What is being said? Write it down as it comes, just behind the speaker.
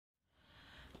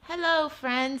Hello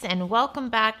friends, and welcome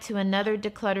back to another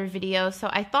declutter video. So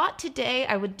I thought today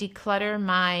I would declutter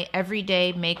my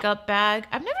everyday makeup bag.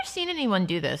 I've never seen anyone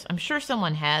do this. I'm sure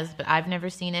someone has, but I've never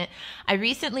seen it. I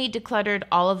recently decluttered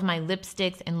all of my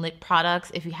lipsticks and lip products.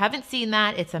 If you haven't seen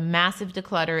that, it's a massive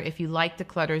declutter. If you like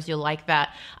declutters, you'll like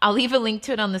that. I'll leave a link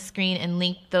to it on the screen and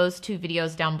link those two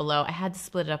videos down below. I had to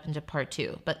split it up into part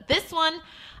 2, but this one,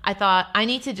 I thought I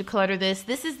need to declutter this.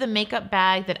 This is the makeup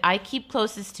bag that I keep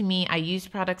closest to me. I use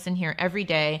products in here every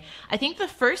day. I think the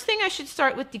first thing I should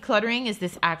start with decluttering is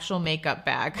this actual makeup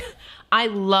bag. I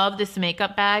love this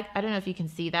makeup bag. I don't know if you can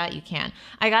see that. You can.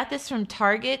 I got this from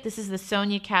Target. This is the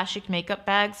Sonia Kashuk makeup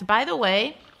bags. By the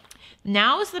way,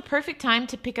 now is the perfect time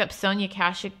to pick up Sonia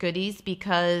Kashuk goodies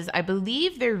because I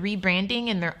believe they're rebranding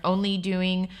and they're only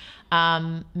doing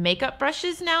makeup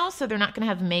brushes now, so they're not going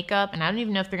to have makeup, and I don't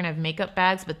even know if they're going to have makeup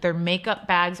bags, but their makeup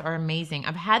bags are amazing.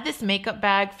 I've had this makeup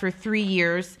bag for 3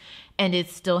 years and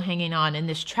it's still hanging on, and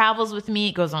this travels with me.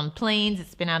 It goes on planes.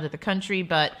 It's been out of the country,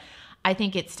 but I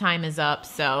think its time is up,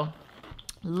 so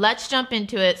let's jump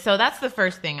into it. So that's the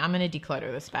first thing. I'm going to declutter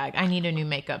this bag. I need a new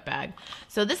makeup bag.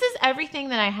 So this is everything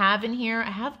that I have in here.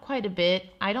 I have quite a bit.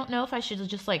 I don't know if I should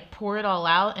just like pour it all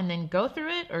out and then go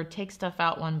through it or take stuff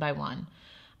out one by one.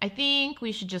 I think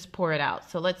we should just pour it out.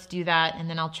 So let's do that, and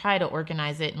then I'll try to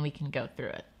organize it and we can go through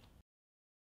it.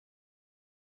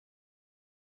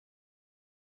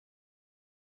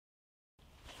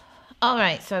 All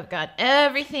right, so I've got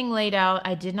everything laid out.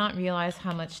 I did not realize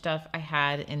how much stuff I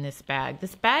had in this bag.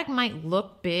 This bag might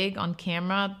look big on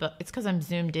camera, but it's because I'm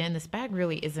zoomed in. This bag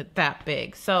really isn't that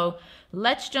big. So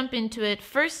let's jump into it.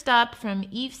 First up, from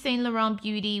Yves Saint Laurent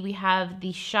Beauty, we have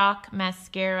the Shock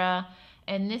Mascara.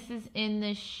 And this is in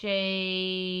the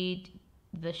shade,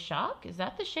 the Shock? Is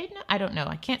that the shade now? I don't know.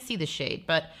 I can't see the shade.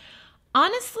 But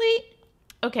honestly,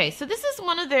 okay, so this is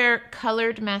one of their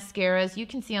colored mascaras. You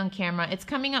can see on camera. It's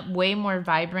coming up way more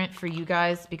vibrant for you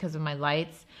guys because of my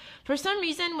lights. For some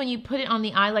reason, when you put it on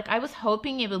the eye, like I was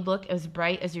hoping it would look as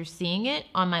bright as you're seeing it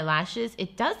on my lashes.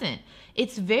 It doesn't.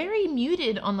 It's very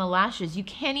muted on the lashes. You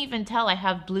can't even tell I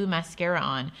have blue mascara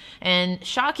on. And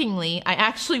shockingly, I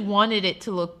actually wanted it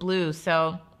to look blue.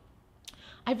 So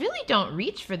I really don't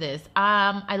reach for this.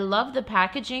 I love the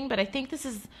packaging, but I think this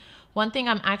is one thing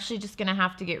I'm actually just going to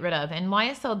have to get rid of. And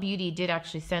YSL Beauty did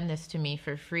actually send this to me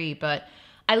for free, but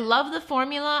I love the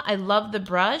formula. I love the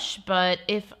brush, but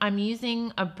if I'm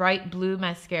using a bright blue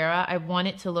mascara, I want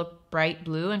it to look bright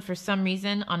blue. And for some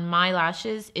reason on my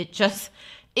lashes, it does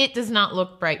not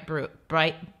look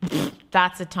bright,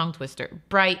 that's a tongue twister,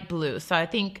 bright blue. So I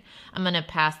think I'm going to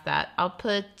pass that. I'll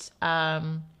put, I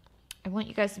want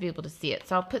you guys to be able to see it.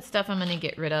 So I'll put stuff I'm going to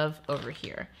get rid of over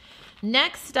here.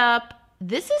 Next up,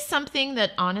 this is something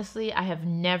that honestly I have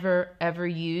never ever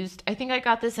used. I think I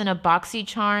got this in a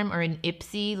BoxyCharm or an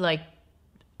Ipsy like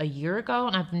a year ago,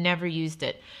 and I've never used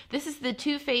it. This is the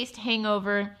Too Faced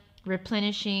Hangover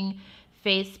Replenishing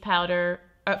Face Powder,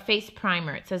 Face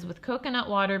Primer. It says with coconut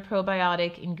water,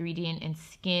 probiotic ingredient, and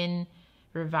skin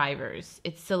revivers.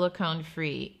 It's silicone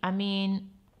free. I mean,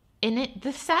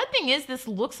 the sad thing is this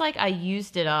looks like I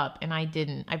used it up, and I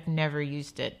didn't. I've never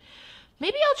used it.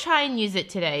 Maybe I'll try and use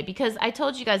it today because I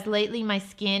told you guys lately my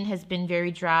skin has been very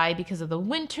dry because of the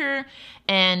winter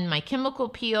and my chemical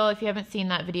peel. If you haven't seen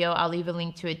that video, I'll leave a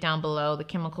link to it down below, the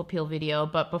chemical peel video.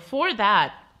 But before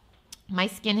that, my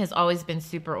skin has always been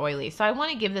super oily. So I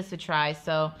want to give this a try.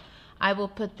 So I will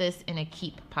put this in a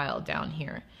keep pile down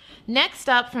here. Next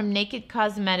up, from Naked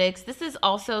Cosmetics, this is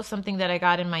also something that I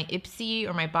got in my Ipsy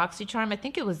or my BoxyCharm. I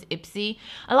think it was Ipsy.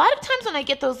 A lot of times when I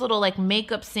get those little like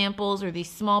makeup samples or these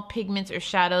small pigments or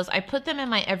shadows, I put them in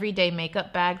my everyday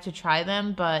makeup bag to try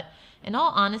them. But in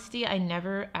all honesty, I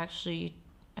never actually,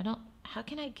 how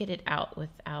can I get it out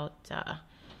without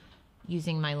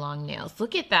using my long nails?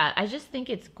 Look at that. I just think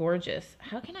it's gorgeous.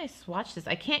 How can I swatch this?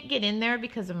 I can't get in there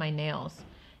because of my nails.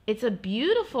 It's a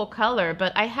beautiful color,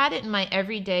 but I had it in my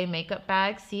everyday makeup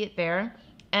bag. See it there?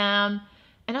 And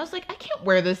I was like, I can't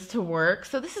wear this to work.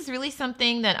 So this is really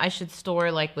something that I should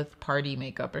store like with party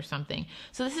makeup or something.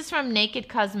 So this is from Naked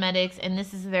Cosmetics, and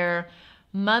this is their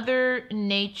Mother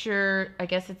Nature, I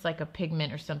guess it's like a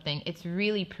pigment or something. It's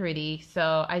really pretty.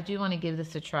 So I do want to give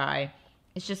this a try.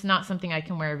 It's just not something I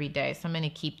can wear every day. So I'm going to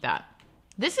keep that.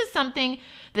 This is something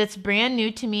that's brand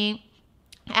new to me.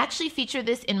 I actually feature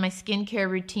this in my skincare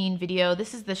routine video.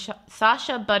 This is the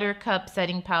Sasha Buttercup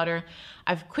Setting Powder.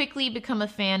 I've quickly become a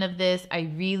fan of this.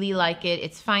 I really like it.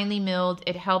 It's finely milled.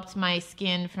 It helped my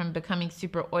skin from becoming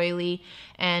super oily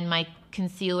and my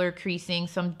concealer creasing.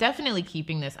 So I'm definitely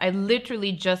keeping this. I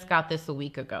literally just got this a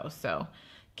week ago, so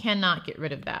cannot get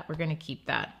rid of that. We're going to keep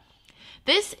that.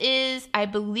 This is, I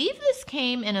believe this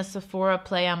came in a Sephora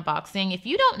Play unboxing. If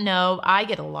you don't know, I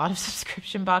get a lot of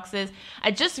subscription boxes.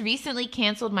 I just recently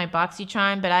canceled my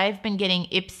BoxyCharm, but I've been getting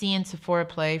Ipsy and Sephora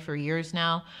Play for years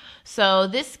now. So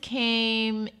this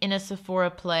came in a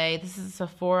Sephora Play. This is a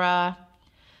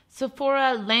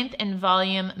Sephora Length and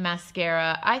Volume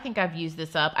Mascara. I think I've used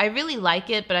this up. I really like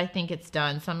it, but I think it's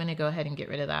done. So I'm going to go ahead and get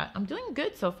rid of that. I'm doing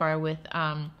good so far with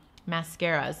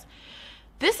mascaras.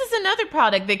 This is another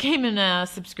product that came in a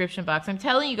subscription box. I'm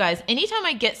telling you guys, anytime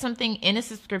I get something in a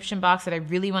subscription box that I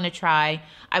really want to try,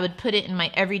 I would put it in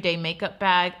my everyday makeup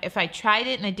bag. If I tried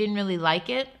it and I didn't really like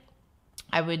it,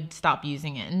 I would stop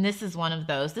using it. And this is one of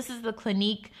those. This is the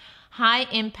Clinique High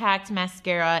Impact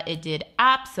Mascara. It did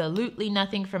absolutely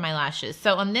nothing for my lashes.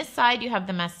 So on this side, you have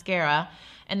the mascara.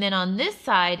 And then on this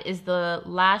side is the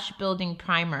lash building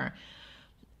primer.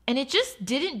 And it just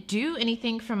didn't do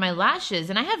anything for my lashes.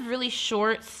 And I have really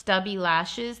short, stubby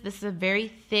lashes. This is a very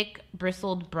thick,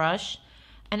 bristled brush.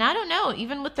 And I don't know,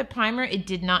 even with the primer, it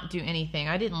did not do anything.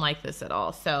 I didn't like this at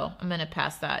all. So I'm going to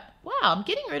pass that. Wow, I'm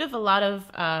getting rid of a lot of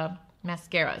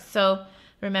mascaras. So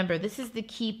remember, this is the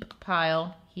keep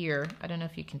pile here. I don't know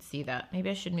if you can see that.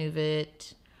 Maybe I should move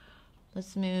it.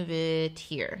 Let's move it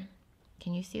here.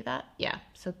 Can you see that? Yeah.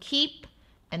 So keep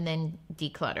and then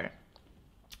declutter.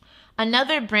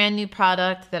 Another brand new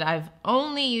product that I've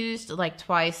only used like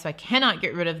twice, so I cannot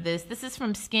get rid of this. This is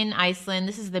from Skin Iceland.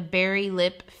 This is the Berry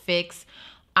Lip Fix.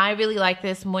 I really like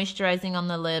this, moisturizing on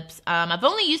the lips. I've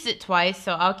only used it twice,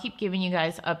 so I'll keep giving you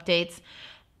guys updates.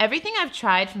 Everything I've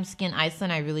tried from Skin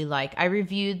Iceland I really like. I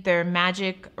reviewed their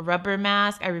Magic Rubber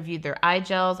Mask. I reviewed their eye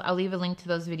gels. I'll leave a link to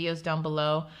those videos down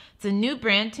below. It's a new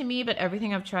brand to me, but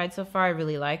everything I've tried so far I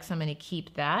really like, so I'm going to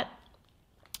keep that.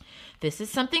 This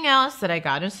is something else that I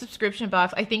got in a subscription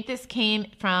box. I think this came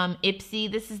from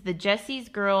Ipsy. This is the Jessie's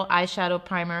Girl Eyeshadow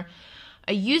Primer.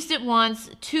 I used it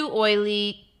once, too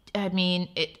oily. I mean,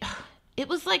 it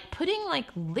was like putting like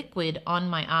liquid on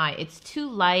my eye. It's too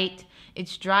light.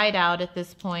 It's dried out at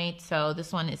this point. So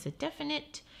this one is a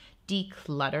definite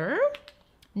declutter.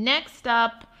 Next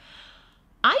up,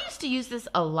 I used to use this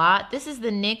a lot. This is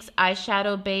the NYX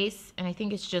eyeshadow base, and I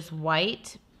think it's just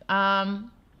white.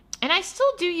 And I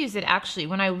still do use it actually.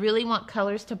 When I really want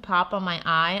colors to pop on my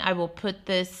eye, I will put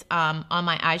this on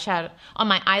my eyeshadow, on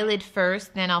my eyelid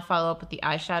first, then I'll follow up with the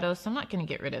eyeshadow. So I'm not gonna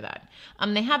get rid of that.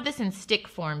 They have this in stick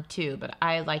form too, but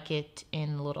I like it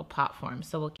in little pot form.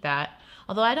 So we'll keep that.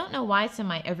 Although I don't know why it's in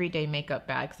my everyday makeup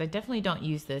bag, because I definitely don't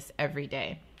use this every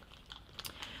day.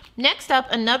 Next up,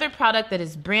 another product that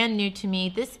is brand new to me.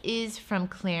 This is from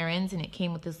Clarins, and it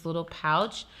came with this little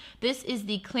pouch. This is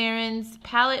the Clarins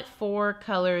Palette 4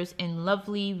 Colors in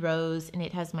Lovely Rose, and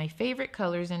it has my favorite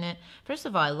colors in it. First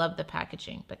of all, I love the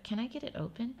packaging, but can I get it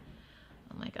open?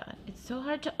 Oh my God, it's so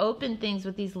hard to open things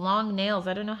with these long nails.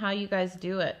 I don't know how you guys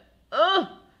do it. Ugh!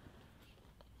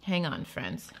 Hang on,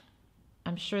 friends.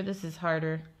 I'm sure this is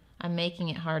harder. I'm making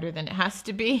it harder than it has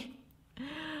to be.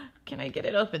 Can I get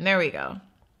it open? There we go.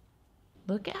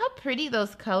 Look at how pretty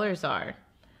those colors are.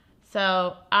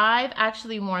 So I've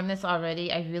actually worn this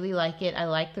already. I really like it. I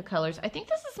like the colors. I think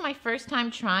this is my first time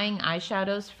trying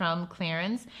eyeshadows from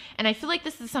Clarins, and I feel like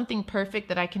this is something perfect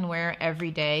that I can wear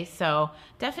every day. So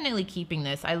definitely keeping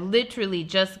this. I literally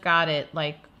just got it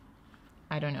like,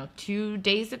 I don't know, 2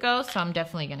 days ago. So I'm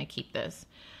definitely going to keep this.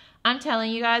 I'm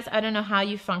telling you guys, I don't know how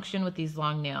you function with these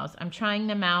long nails. I'm trying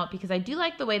them out because I do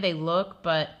like the way they look,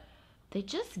 but they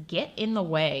just get in the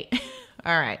way.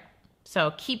 All right,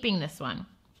 so keeping this one.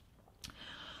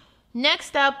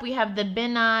 Next up, we have the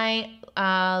Benai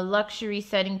Luxury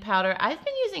Setting Powder. I've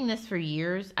been using this for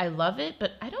years. I love it,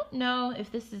 but I don't know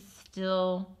if this is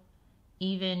still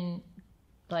even,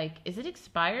 like, is it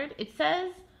expired? It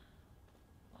says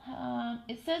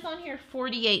on here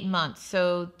 48 months,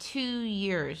 so 2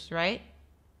 years, right?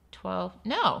 12,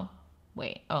 no,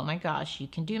 wait, oh my gosh, you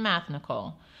can do math,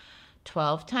 Nicole.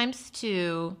 12 times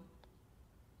 2,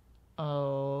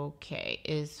 okay,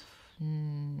 is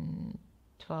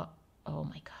 12. Oh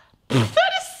my God.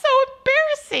 That is so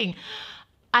embarrassing.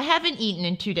 I haven't eaten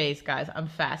in 2 days, guys. I'm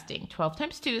fasting. 12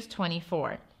 times 2 is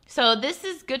 24. So this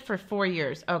is good for 4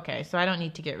 years. Okay, so I don't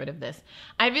need to get rid of this.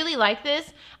 I really like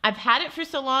this. I've had it for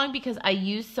so long because I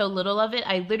use so little of it.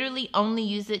 I literally only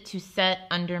use it to set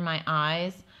under my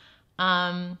eyes.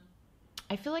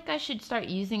 I feel like I should start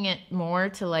using it more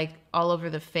to like all over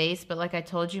the face, but like I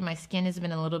told you, my skin has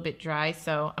been a little bit dry,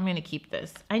 so I'm gonna keep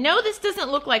this. I know this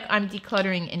doesn't look like I'm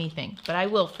decluttering anything, but I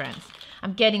will, friends.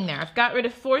 I'm getting there. I've got rid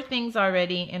of 4 things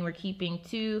already, and we're keeping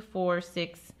 2, 4,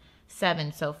 6,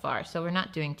 7 so far, so we're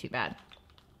not doing too bad.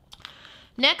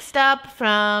 Next up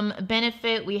from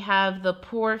Benefit, we have the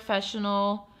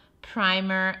Professional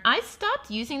primer. I stopped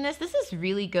using this. This is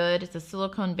really good. It's a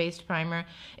silicone-based primer.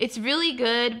 It's really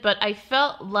good, but I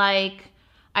felt like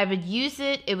I would use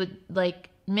it. It would like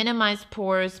minimize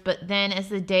pores, but then as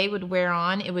the day would wear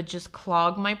on, it would just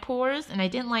clog my pores, and I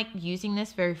didn't like using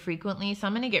this very frequently, so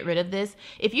I'm going to get rid of this.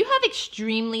 If you have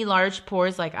extremely large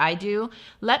pores like I do,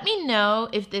 let me know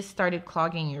if this started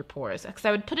clogging your pores, because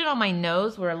I would put it on my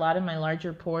nose where a lot of my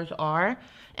larger pores are,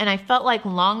 and I felt like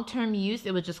long-term use,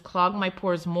 it would just clog my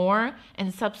pores more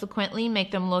and subsequently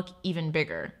make them look even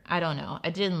bigger. I don't know.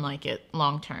 I didn't like it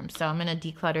long-term, so I'm going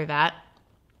to declutter that.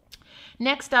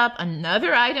 Next up,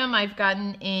 another item I've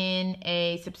gotten in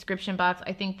a subscription box.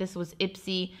 I think this was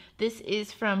Ipsy. This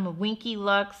is from Winky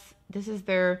Lux. This is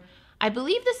their, I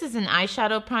believe this is an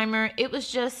eyeshadow primer. It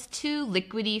was just too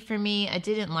liquidy for me. I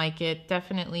didn't like it.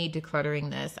 Definitely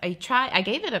decluttering this. I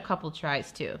gave it a couple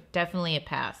tries too. Definitely a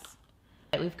pass.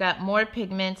 We've got more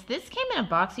pigments. This came in a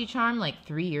BoxyCharm like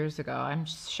 3 years ago. I'm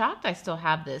shocked I still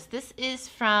have this. This is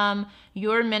from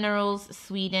Your Minerals,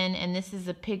 Sweden, and this is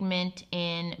a pigment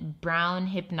in Brown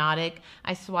Hypnotic.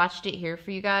 I swatched it here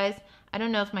for you guys. I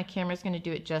don't know if my camera's going to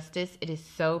do it justice. It is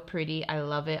so pretty. I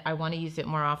love it. I want to use it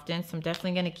more often, so I'm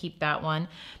definitely going to keep that one.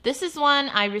 This is one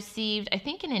I received, I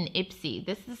think, in an Ipsy.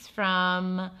 This is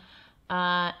from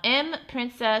M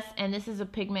Princess, and this is a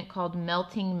pigment called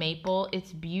Melting Maple.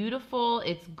 It's beautiful,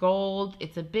 it's gold,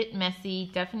 it's a bit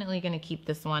messy. Definitely going to keep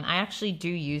this one. I actually do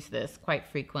use this quite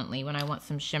frequently when I want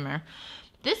some shimmer.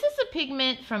 This is a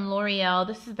pigment from L'Oreal.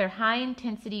 This is their high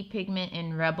intensity pigment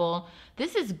in Rebel.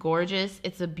 This is gorgeous.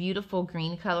 It's a beautiful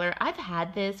green color. I've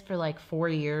had this for like 4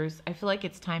 years. I feel like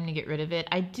it's time to get rid of it.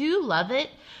 I do love it,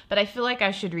 but I feel like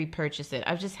I should repurchase it.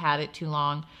 I've just had it too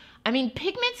long. I mean,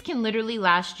 pigments can literally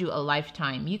last you a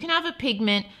lifetime. You can have a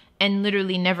pigment and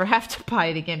literally never have to buy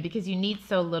it again because you need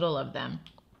so little of them.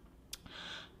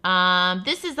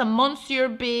 This is a Monsieur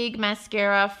Big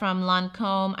mascara from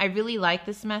Lancome. I really like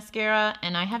this mascara,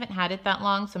 and I haven't had it that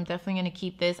long, so I'm definitely going to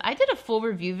keep this. I did a full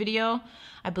review video,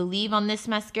 I believe, on this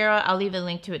mascara. I'll leave a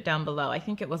link to it down below. I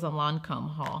think it was a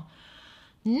Lancome haul.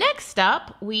 Next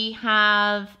up, we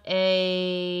have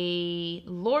a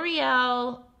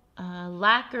L'Oreal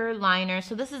lacquer liner.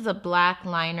 So this is a black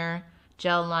liner,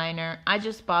 gel liner. I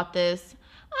just bought this.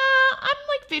 I'm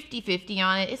like 50-50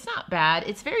 on it. It's not bad.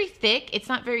 It's very thick. It's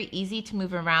not very easy to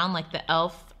move around like the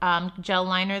e.l.f. Gel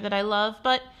liner that I love,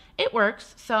 but it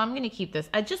works. So I'm going to keep this.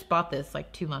 I just bought this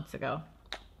like 2 months ago.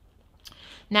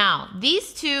 Now,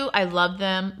 these two, I love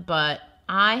them, but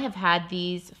I have had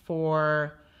these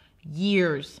for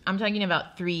years. I'm talking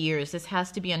about 3 years. This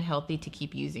has to be unhealthy to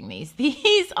keep using these.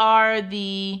 These are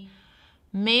the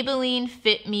Maybelline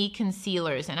Fit Me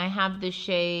concealers, and I have the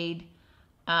shade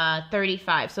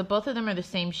 35. So both of them are the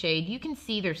same shade. You can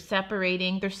see they're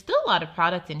separating. There's still a lot of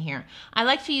product in here. I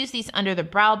like to use these under the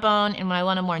brow bone, and when I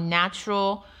want a more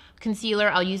natural concealer,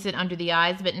 I'll use it under the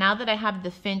eyes. But now that I have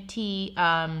the Fenty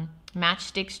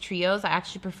Matchsticks Trios, I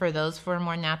actually prefer those for a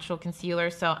more natural concealer.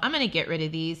 So I'm going to get rid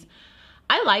of these.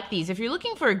 I like these. If you're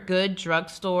looking for a good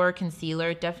drugstore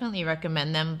concealer, definitely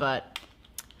recommend them, but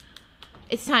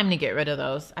it's time to get rid of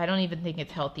those. I don't even think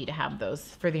it's healthy to have those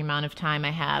for the amount of time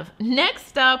I have.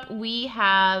 Next up, we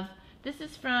have, this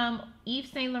is from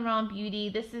Yves Saint Laurent Beauty.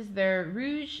 This is their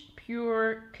Rouge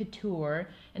Pure Couture,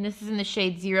 and this is in the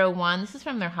shade 01. This is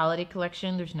from their holiday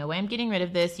collection. There's no way I'm getting rid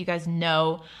of this. You guys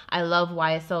know I love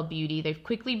YSL Beauty. They've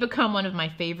quickly become one of my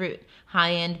favorite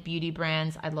high-end beauty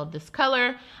brands. I love this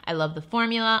color. I love the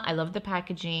formula. I love the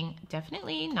packaging.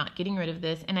 Definitely not getting rid of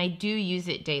this, and I do use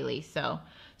it daily, so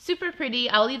super pretty.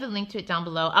 I'll leave a link to it down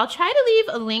below. I'll try to leave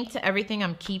a link to everything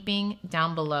I'm keeping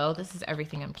down below. This is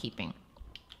everything I'm keeping.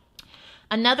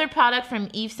 Another product from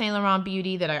Yves Saint Laurent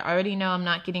Beauty that I already know I'm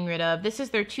not getting rid of. This is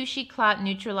their Touchy Clot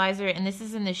Neutralizer, and this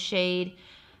is in the shade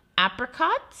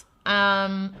Apricot.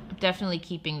 Definitely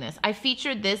keeping this. I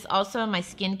featured this also in my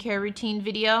skincare routine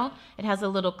video. It has a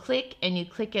little click, and you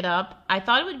click it up. I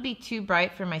thought it would be too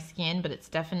bright for my skin, but it's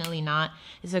definitely not.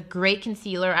 It's a great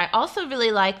concealer. I also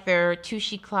really like their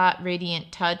Touchy Clot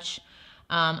Radiant Touch.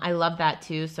 I love that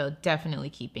too, so definitely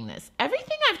keeping this.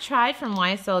 Everything I've tried from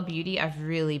YSL Beauty, I've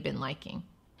really been liking.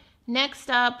 Next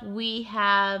up, we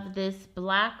have this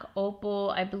Black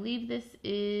Opal. I believe this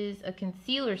is a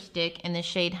concealer stick in the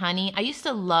shade Honey. I used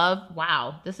to love,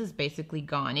 wow, this is basically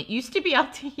gone. It used to be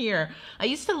out to here. I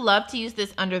used to love to use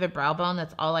this under the brow bone.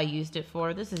 That's all I used it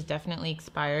for. This is definitely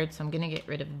expired, so I'm going to get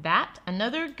rid of that.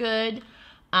 Another good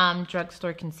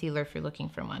drugstore concealer if you're looking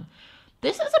for one.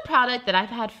 This is a product that I've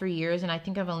had for years, and I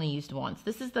think I've only used once.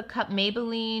 This is the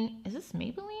Maybelline, is this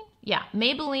Maybelline? Yeah,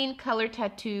 Maybelline Color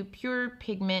Tattoo Pure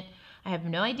Pigment. I have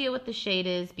no idea what the shade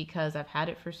is because I've had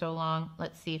it for so long.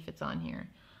 Let's see if it's on here.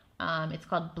 It's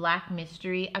called Black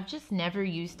Mystery. I've just never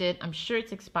used it. I'm sure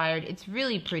it's expired. It's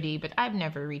really pretty, but I've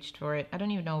never reached for it. I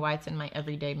don't even know why it's in my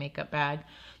everyday makeup bag.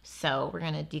 So we're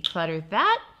going to declutter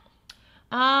that.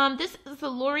 This is the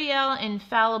L'Oreal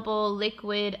Infallible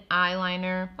Liquid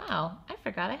Eyeliner. Wow, I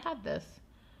forgot I had this.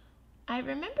 I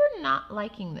remember not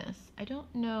liking this. I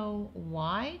don't know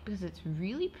why, because it's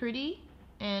really pretty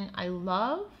and I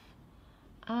love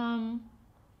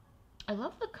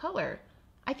the color.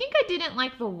 I think I didn't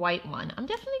like the white one. I'm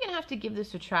definitely gonna have to give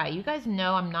this a try. You guys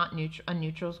know I'm not a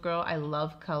neutrals girl. I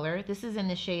love color. This is in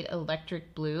the shade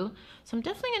Electric Blue, so I'm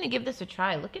definitely gonna give this a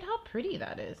try. Look at how pretty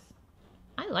that is.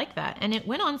 I like that, and it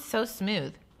went on so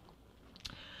smooth.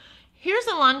 Here's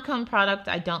a Lancome product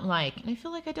I don't like, and I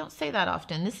feel like I don't say that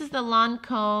often. This is the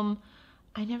Lancome,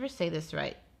 I never say this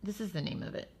right. This is the name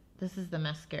of it. This is the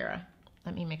mascara.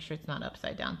 Let me make sure it's not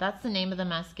upside down. That's the name of the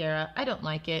mascara. I don't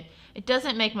like it. It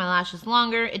doesn't make my lashes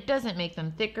longer. It doesn't make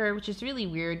them thicker, which is really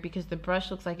weird because the brush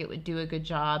looks like it would do a good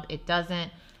job. It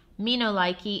doesn't. Me no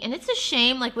likey. And it's a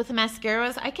shame, like with the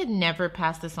mascaras, I could never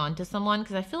pass this on to someone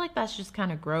because I feel like that's just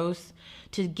kind of gross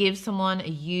to give someone a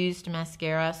used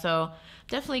mascara. So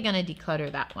definitely going to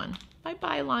declutter that one.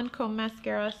 Bye-bye Lancome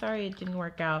mascara. Sorry it didn't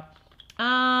work out.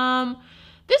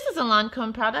 This is a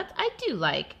Lancome product I do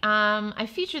like. I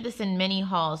feature this in many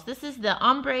hauls. This is the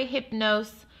Ombre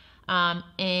Hypnose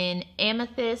in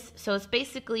Amethyst. So it's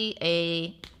basically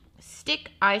a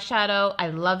stick eyeshadow. I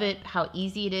love it, how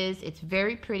easy it is. It's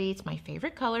very pretty. It's my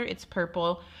favorite color. It's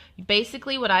purple.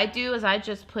 Basically what I do is I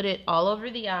just put it all over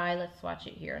the eye. Let's swatch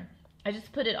it here. I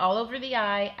just put it all over the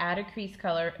eye, add a crease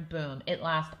color, boom. It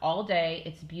lasts all day.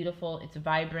 It's beautiful. It's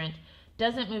vibrant.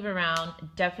 Doesn't move around.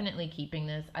 Definitely keeping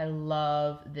this. I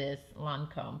love this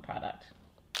Lancome product.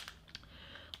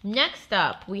 Next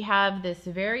up, we have this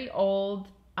very old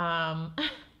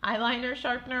eyeliner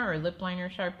sharpener or lip liner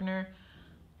sharpener.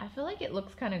 I feel like it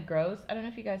looks kind of gross. I don't know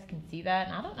if you guys can see that.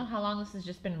 And I don't know how long this has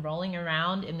just been rolling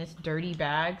around in this dirty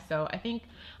bag. So I think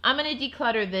I'm going to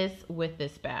declutter this with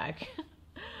this bag.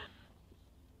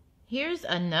 Here's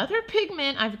another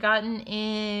pigment I've gotten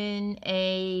in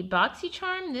a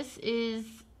BoxyCharm. This is,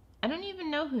 I don't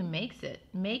even know who makes it.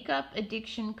 Makeup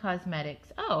Addiction Cosmetics.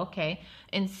 Oh, okay.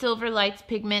 In Silver Lights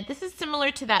pigment. This is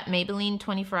similar to that Maybelline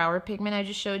 24-hour pigment I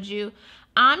just showed you.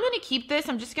 I'm going to keep this.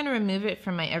 I'm just going to remove it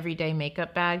from my everyday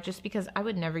makeup bag just because I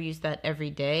would never use that every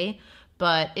day.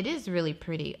 But it is really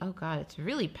pretty. Oh, God, it's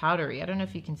really powdery. I don't know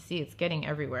if you can see. It's getting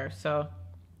everywhere. So,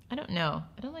 I don't know.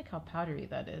 I don't like how powdery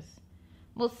that is.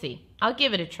 We'll see. I'll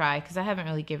give it a try because I haven't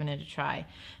really given it a try.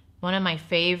 One of my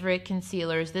favorite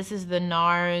concealers. This is the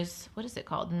NARS, what is it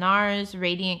called? NARS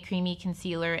Radiant Creamy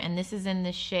Concealer. And this is in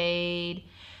the shade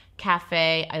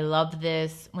Cafe. I love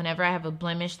this. Whenever I have a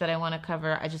blemish that I want to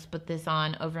cover, I just put this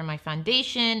on over my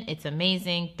foundation. It's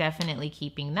amazing. Definitely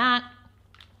keeping that.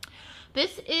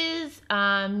 This is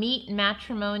Meet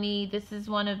Matrimony. This is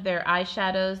one of their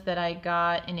eyeshadows that I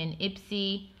got in an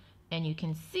Ipsy. And you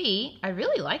can see, I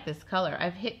really like this color.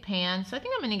 I've hit pan, so I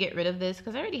think I'm going to get rid of this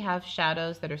because I already have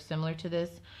shadows that are similar to this.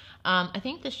 I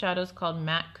think the shadow is called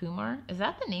Matte Kumar. Is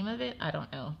that the name of it? I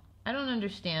don't know. I don't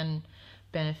understand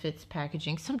Benefits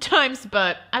packaging sometimes,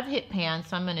 but I've hit pan,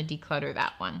 so I'm going to declutter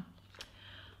that one.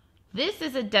 This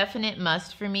is a definite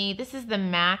must for me. This is the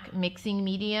MAC Mixing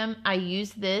Medium. I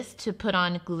use this to put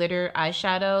on glitter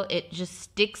eyeshadow. It just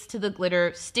sticks to the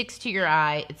glitter, sticks to your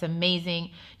eye. It's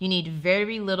amazing. You need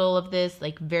very little of this,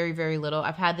 like very, very little.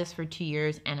 I've had this for 2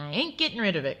 years and I ain't getting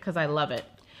rid of it because I love it.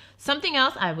 Something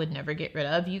else I would never get rid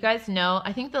of. You guys know,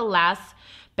 I think the last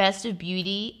Best of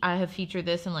Beauty, I have featured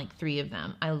this in like 3 of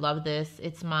them. I love this.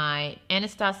 It's my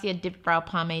Anastasia Dip Brow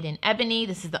Pomade in Ebony.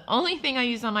 This is the only thing I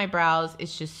use on my brows.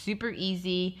 It's just super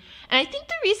easy. And I think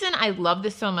the reason I love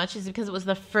this so much is because it was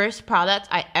the first product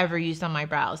I ever used on my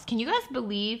brows. Can you guys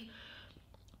believe?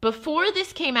 Before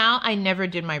this came out, I never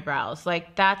did my brows.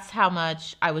 Like, that's how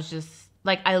much I was just,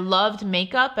 like, I loved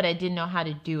makeup, but I didn't know how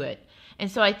to do it. And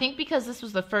so I think because this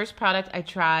was the first product I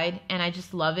tried and I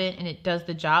just love it and it does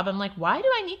the job, I'm like, why do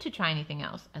I need to try anything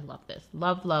else? I love this.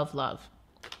 Love, love, love.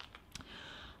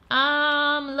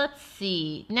 Let's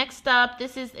see. Next up,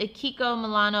 this is a Kiko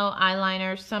Milano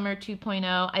eyeliner, Summer 2.0.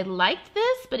 I liked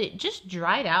this, but it just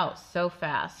dried out so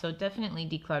fast. So definitely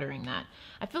decluttering that.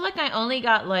 I feel like I only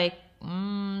got like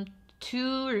maybe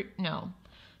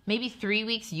 3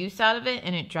 weeks use out of it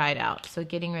and it dried out. So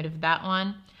getting rid of that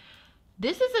one.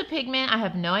 This is a pigment. I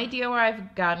have no idea where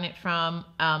I've gotten it from.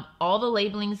 All the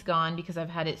labeling's gone because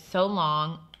I've had it so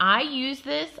long. I use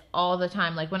this all the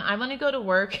time. Like when I want to go to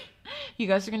work, you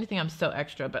guys are going to think I'm so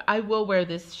extra, but I will wear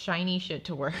this shiny shit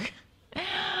to work.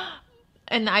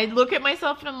 And I look at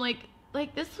myself and I'm like,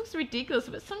 like, this looks ridiculous,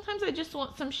 but sometimes I just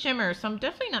want some shimmer, so I'm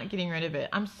definitely not getting rid of it.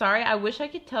 I'm sorry. I wish I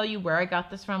could tell you where I got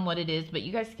this from, what it is, but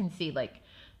you guys can see, like,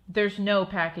 there's no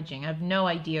packaging. I have no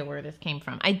idea where this came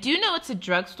from. I do know it's a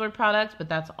drugstore product, but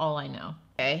that's all I know.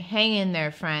 Okay, hang in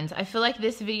there, friends. I feel like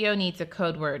this video needs a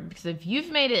code word, because if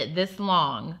you've made it this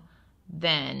long,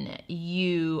 then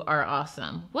you are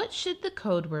awesome. What should the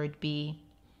code word be?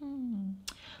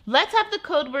 Let's have the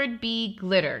code word be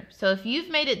glitter. So if you've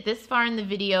made it this far in the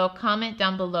video, comment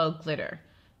down below glitter,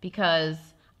 because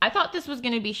I thought this was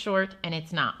going to be short and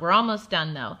it's not. We're almost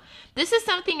done though. This is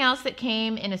something else that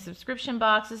came in a subscription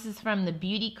box. This is from the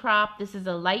Beauty Crop. This is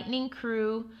a Lightning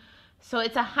Crew. So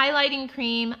it's a highlighting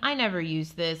cream. I never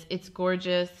use this. It's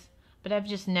gorgeous, but I've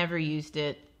just never used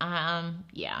it.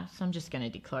 Yeah, so I'm just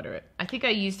going to declutter it. I think I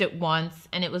used it once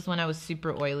and it was when I was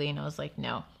super oily and I was like,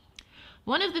 no.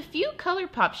 One of the few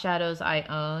ColourPop shadows I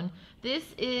own. This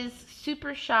is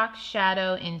Super Shock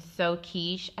Shadow in So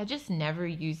Quiche. I just never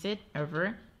use it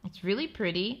ever. It's really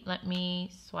pretty. Let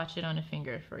me swatch it on a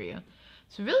finger for you.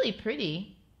 It's really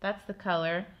pretty. That's the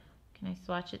color. Can I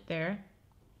swatch it there?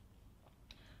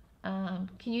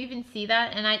 Can you even see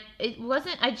that? And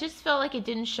I just felt like it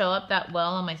didn't show up that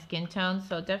well on my skin tone,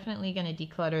 so definitely gonna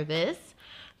declutter this.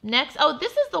 Next, oh,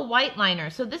 this is the white liner.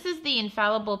 So this is the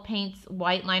Infallible Paints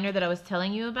white liner that I was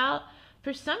telling you about.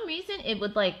 For some reason, it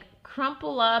would like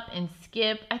crumple up and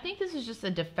skip. I think this is just a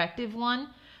defective one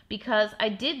because I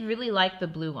did really like the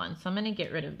blue one. So I'm gonna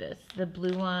get rid of this. The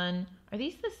blue one, are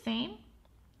these the same?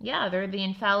 Yeah, they're the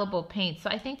Infallible Paints.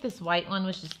 So I think this white one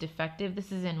was just defective.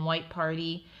 This is in White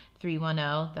Party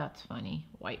 310. That's funny.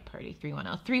 White Party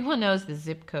 310. 310 is the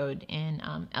zip code in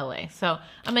LA. So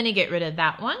I'm gonna get rid of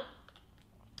that one.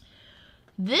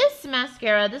 This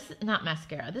mascara, this is not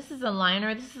mascara. This is a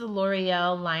liner. This is a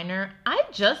L'Oreal liner.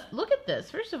 Look at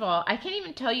this. First of all, I can't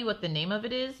even tell you what the name of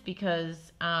it is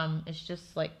because it's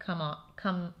just like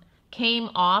came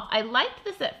off. I liked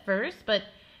this at first, but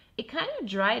it kind of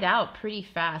dried out pretty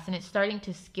fast and it's starting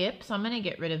to skip. So I'm going to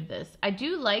get rid of this. I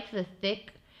do like the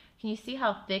thick. Can you see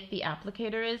how thick the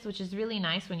applicator is? Which is really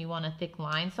nice when you want a thick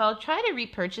line. So I'll try to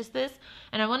repurchase this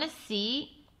and I want to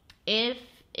see if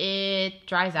it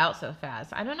dries out so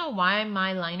fast. I don't know why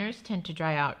my liners tend to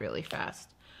dry out really fast.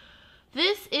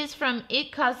 This is from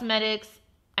IT Cosmetics.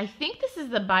 I think this is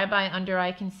the Bye Bye Under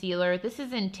Eye Concealer. This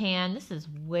is in tan. This is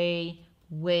way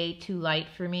too light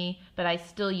for me, but I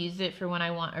still use it for when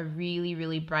I want a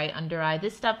really bright under eye.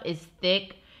 This stuff is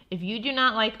thick. If you do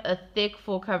not like a thick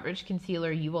full coverage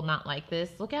concealer, you will not like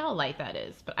this. Look at how light that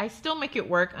is, but I still make it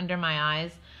work under my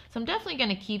eyes. So I'm definitely going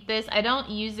to keep this. I don't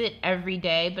use it every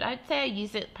day, but I'd say I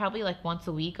use it probably like once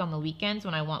a week on the weekends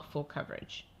when I want full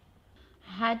coverage.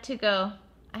 I had to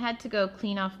go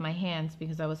clean off my hands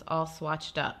because I was all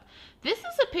swatched up. This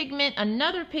is a pigment,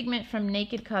 another pigment from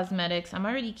Naked Cosmetics. I'm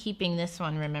already keeping this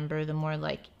one, remember, the more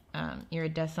like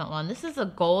iridescent one. This is a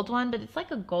gold one, but it's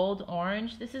like a gold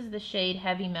orange. This is the shade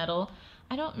Heavy Metal.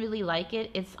 I don't really like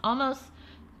it. It's almost,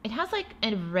 it has like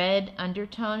a red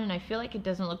undertone and I feel like it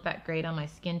doesn't look that great on my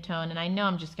skin tone, and I know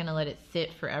I'm just going to let it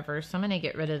sit forever, so I'm going to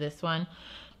get rid of this one.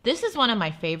 This is one of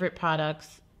my favorite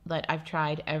products that I've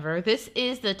tried ever. This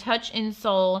is the Touch in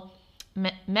Soul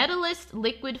Metalist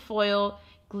Liquid Foil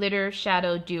Glitter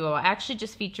Shadow Duo. I actually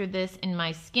just featured this in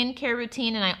my skincare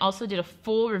routine, and I also did a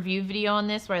full review video on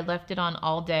this where I left it on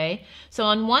all day. So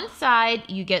on one side,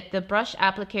 you get the brush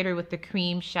applicator with the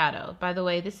cream shadow. By the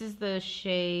way, this is the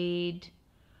shade...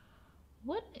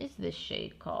 What is this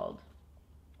shade called?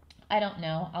 I don't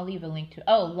know. I'll leave a link to it.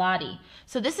 Oh, Lottie.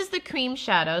 So this is the cream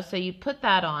shadow. So you put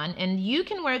that on and you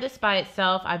can wear this by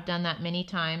itself. I've done that many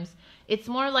times. It's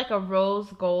more like a rose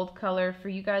gold color. For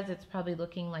you guys, it's probably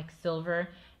looking like silver.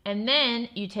 And then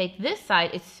you take this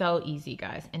side. It's so easy,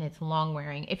 guys, and it's long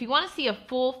wearing. If you want to see a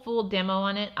full demo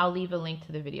on it, I'll leave a link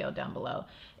to the video down below.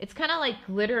 It's kind of like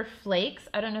glitter flakes.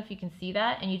 I don't know if you can see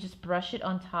that. And you just brush it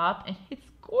on top and it's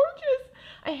gorgeous.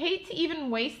 I hate to even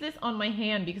waste this on my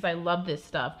hand because I love this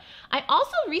stuff. I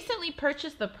also recently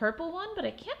purchased the purple one, but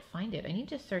I can't find it. I need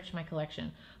to search my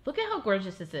collection. Look at how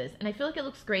gorgeous this is. And I feel like it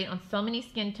looks great on so many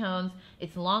skin tones.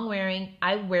 It's long wearing.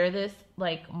 I wear this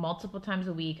like multiple times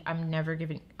a week. I'm never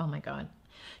giving, oh my God.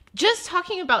 Just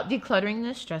talking about decluttering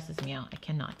this stresses me out. I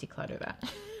cannot declutter that.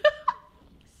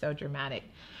 So dramatic.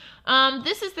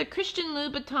 This is the Christian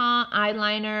Louboutin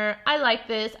eyeliner. I like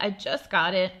this. I just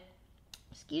got it.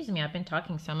 Excuse me, I've been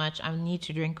talking so much. I need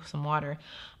to drink some water.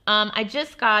 I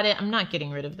just got it. I'm not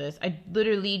getting rid of this. I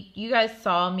literally, you guys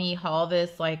saw me haul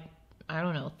this like, I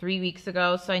don't know, 3 weeks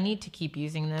ago. So I need to keep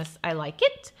using this. I like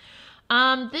it.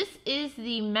 This is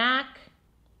the MAC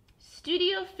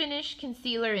Studio Finish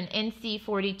Concealer in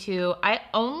NC42. I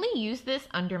only use this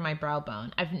under my brow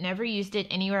bone. I've never used it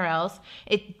anywhere else.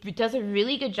 It does a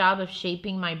really good job of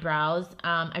shaping my brows.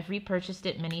 I've repurchased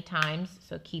it many times,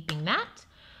 so keeping that.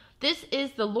 This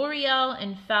is the L'Oreal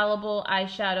Infallible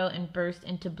Eyeshadow in Burst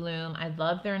into Bloom. I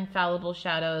love their infallible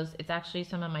shadows. It's actually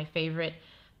some of my favorite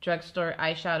drugstore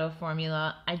eyeshadow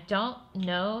formula. I don't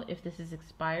know if this is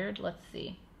expired. Let's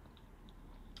see.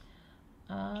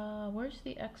 Where's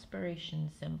the expiration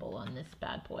symbol on this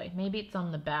bad boy? Maybe it's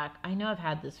on the back. I know I've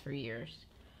had this for years.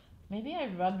 Maybe I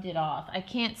rubbed it off. I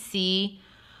can't see.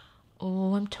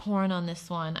 Oh, I'm torn on this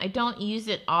one. I don't use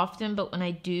it often, but when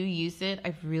I do use it,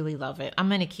 I really love it. I'm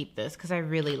going to keep this because I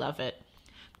really love it.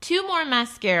 Two more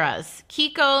mascaras.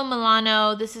 Kiko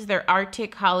Milano. This is their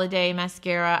Arctic Holiday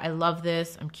Mascara. I love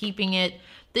this. I'm keeping it.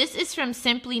 This is from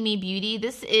Simply Me Beauty.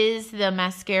 This is the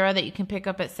mascara that you can pick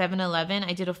up at 7-Eleven.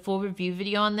 I did a full review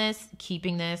video on this.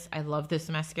 Keeping this. I love this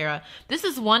mascara. This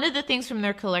is one of the things from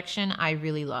their collection I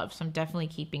really love, so I'm definitely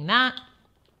keeping that.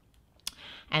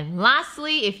 And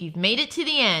lastly, if you've made it to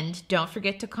the end, don't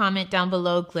forget to comment down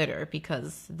below glitter,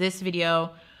 because this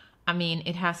video, I mean,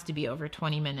 it has to be over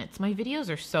 20 minutes. My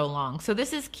videos are so long. So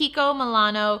this is Kiko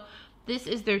Milano. This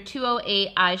is their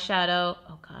 208 eyeshadow.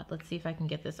 Oh God, let's see if I can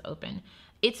get this open.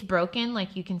 It's broken,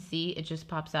 like you can see, it just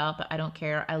pops out, but I don't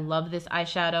care. I love this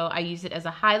eyeshadow. I use it as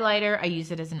a highlighter. I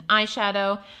use it as an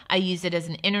eyeshadow. I use it as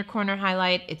an inner corner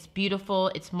highlight. It's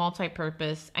beautiful. It's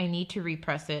multi-purpose. I need to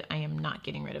repress it. I am not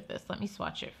getting rid of this. Let me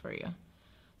swatch it for you.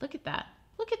 Look at that.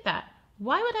 Look at that.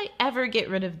 Why would I ever get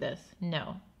rid of this?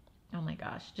 No. Oh my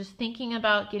gosh. Just thinking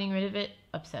about getting rid of it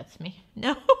upsets me.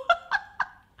 No.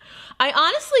 I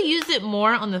honestly use it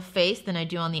more on the face than I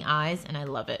do on the eyes, and I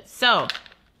love it. So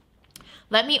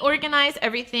let me organize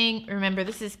everything. Remember,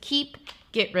 this is keep,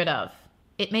 get rid of.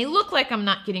 It may look like I'm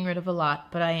not getting rid of a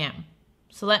lot, but I am.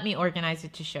 So let me organize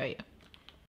it to show you.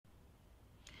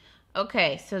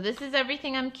 Okay, so this is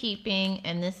everything I'm keeping,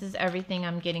 and this is everything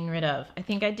I'm getting rid of. I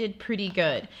think I did pretty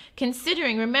good.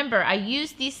 Considering, remember, I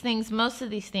use these things, most of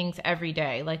these things every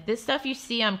day. Like this stuff you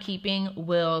see I'm keeping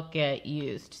will get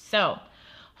used. So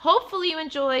hopefully you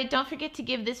enjoyed. Don't forget to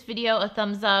give this video a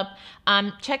thumbs up.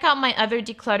 Check out my other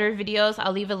declutter videos.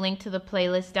 I'll leave a link to the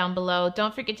playlist down below.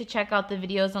 Don't forget to check out the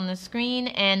videos on the screen,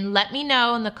 and let me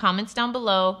know in the comments down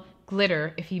below,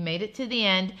 glitter, if you made it to the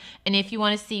end, and if you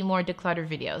want to see more declutter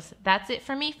videos. That's it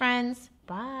for me, friends.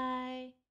 Bye.